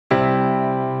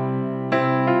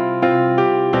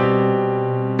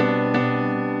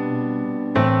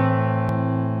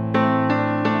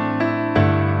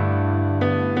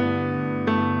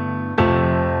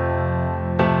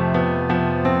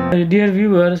Dear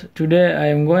viewers, today I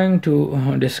am going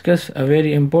to discuss a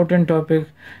very important topic,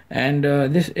 and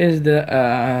this is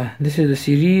the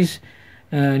series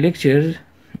lectures,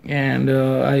 and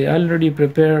I already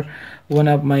prepared one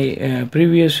of my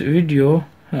previous video,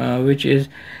 which is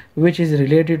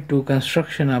related to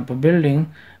construction of a building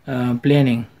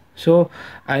planning. So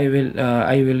I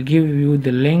will give you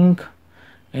the link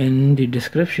in the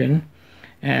description,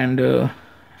 and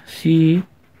see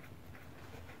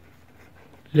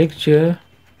lecture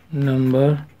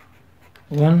number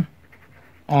 1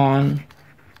 on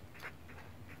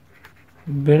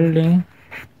building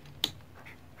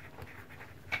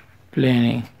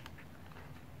planning.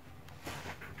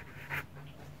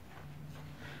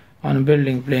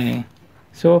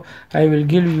 So I will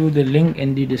give you the link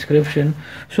in the description.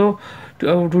 So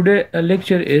today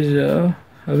lecture is a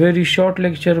very short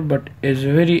lecture, but is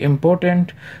very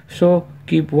important, so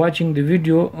keep watching the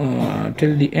video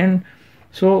till the end.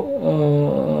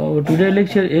 So today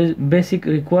lecture is basic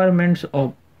requirements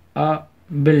of a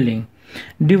building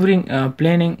during a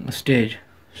planning stage.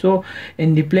 So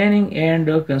in the planning and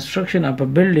construction of a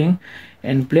building,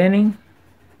 and planning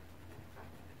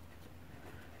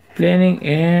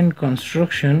and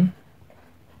construction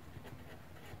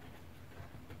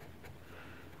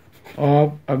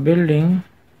of a building,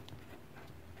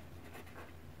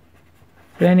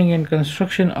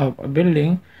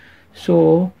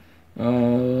 so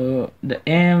our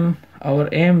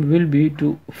aim will be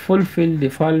to fulfill the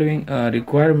following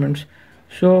requirements.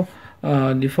 So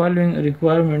the following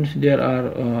requirements, there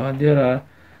are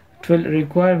 12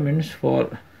 requirements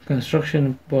for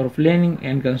planning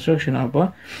and construction of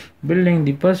a building.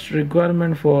 The first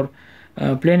requirement for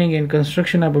planning and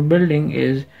construction of a building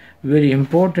is very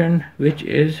important, which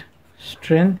is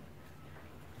strength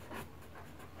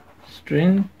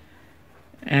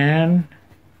and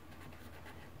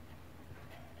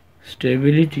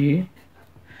stability.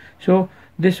 So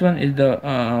this one is the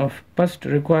first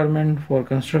requirement for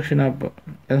construction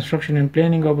and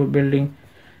planning of a building.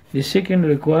 The second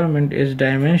requirement is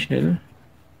dimensional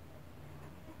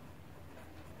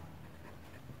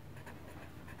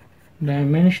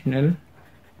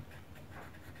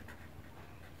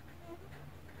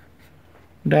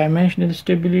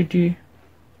stability.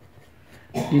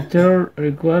 The third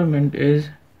requirement is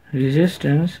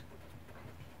resistance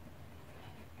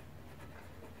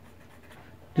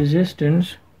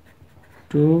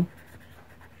to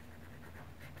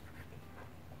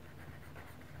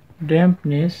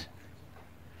dampness.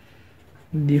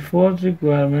 The fourth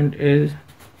requirement is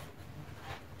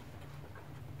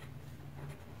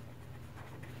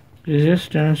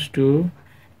resistance to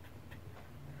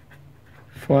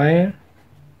fire.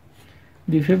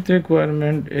 The fifth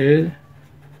requirement is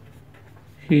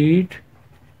heat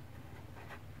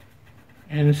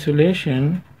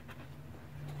insulation.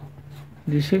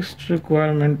 The sixth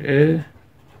requirement is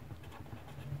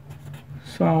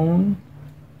sound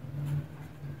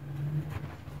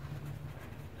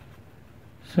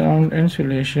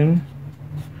insulation.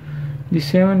 The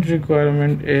seventh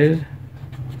requirement is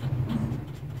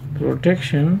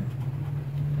protection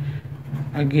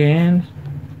against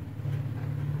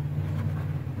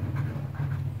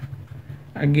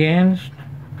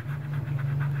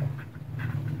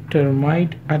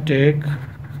termite attack.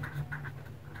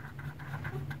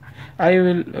 I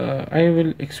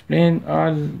will explain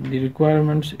all the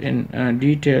requirements in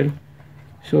detail,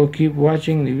 so keep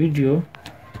watching the video.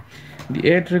 The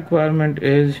eighth requirement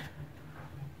is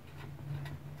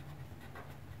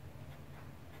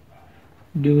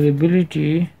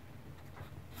durability.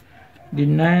 The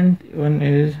ninth one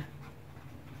is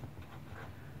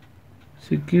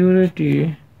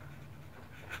security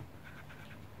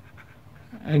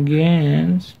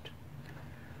against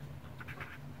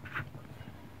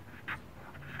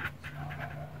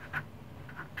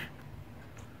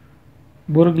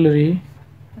burglary,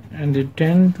 and the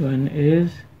 10th one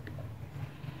is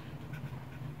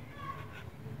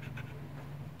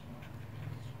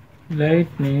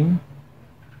lightning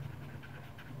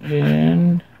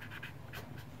and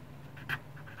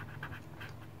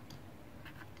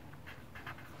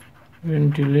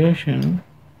ventilation.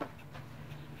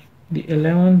 The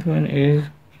 11th one is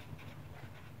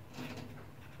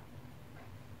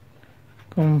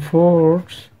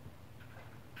comforts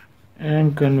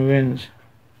and convenience,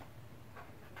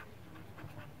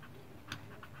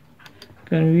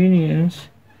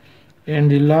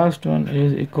 and the last one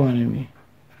is economy.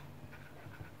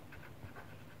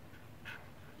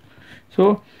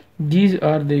 So these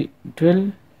are the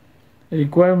 12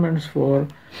 requirements for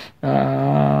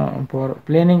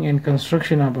planning and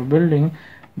construction of a building,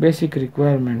 basic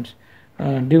requirements.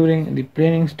 during the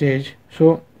planning stage.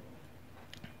 So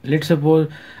let's suppose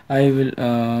I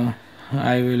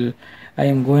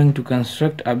am going to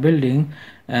construct a building,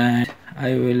 and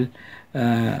I will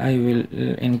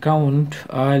encounter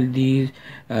all these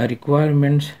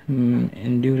requirements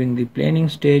during the planning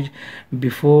stage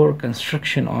before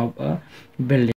construction of a building.